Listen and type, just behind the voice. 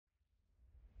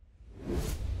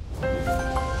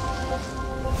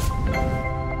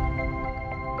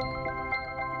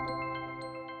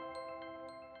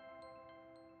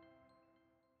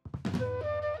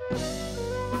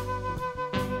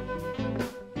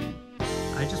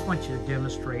just want you to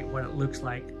demonstrate what it looks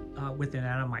like with an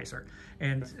atomizer.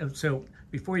 And so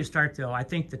before you start though, I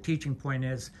think the teaching point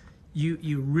is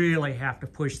you really have to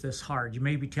push this hard. You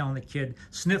may be telling the kid,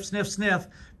 sniff, sniff, sniff,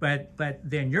 but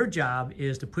then your job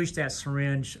is to push that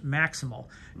syringe maximal.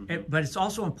 But it's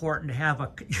also important to have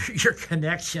your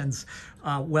connections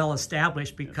well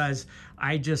established, because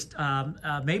I just,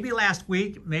 maybe last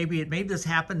week, maybe this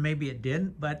happened, maybe it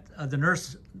didn't, but the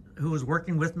nurse who was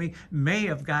working with me may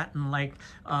have gotten like,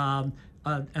 a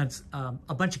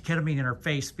bunch of ketamine in her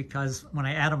face because when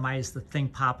I atomized, the thing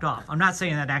popped off. I'm not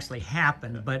saying that actually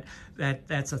happened, but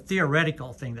that's a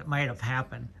theoretical thing that might have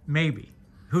happened. Maybe.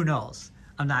 Who knows?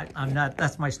 I'm not,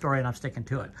 that's my story and I'm sticking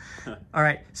to it. All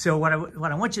right, so what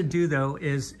I want you to do though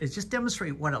is just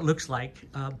demonstrate what it looks like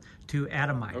to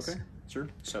atomize. Okay, sure.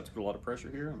 Just have to put a lot of pressure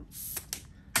here.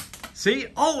 See?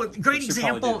 Oh, great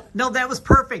example. No, that was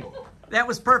perfect. That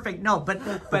was perfect. No,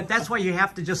 but that's why you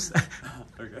have to just...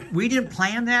 Okay. We didn't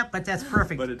plan that, but that's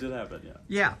perfect. But it did happen, yeah.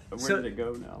 Yeah. But where did it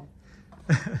go now?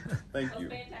 Thank you.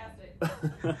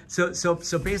 Fantastic.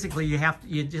 So basically,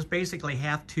 you just basically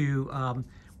have to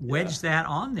wedge that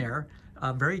on there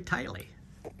very tightly.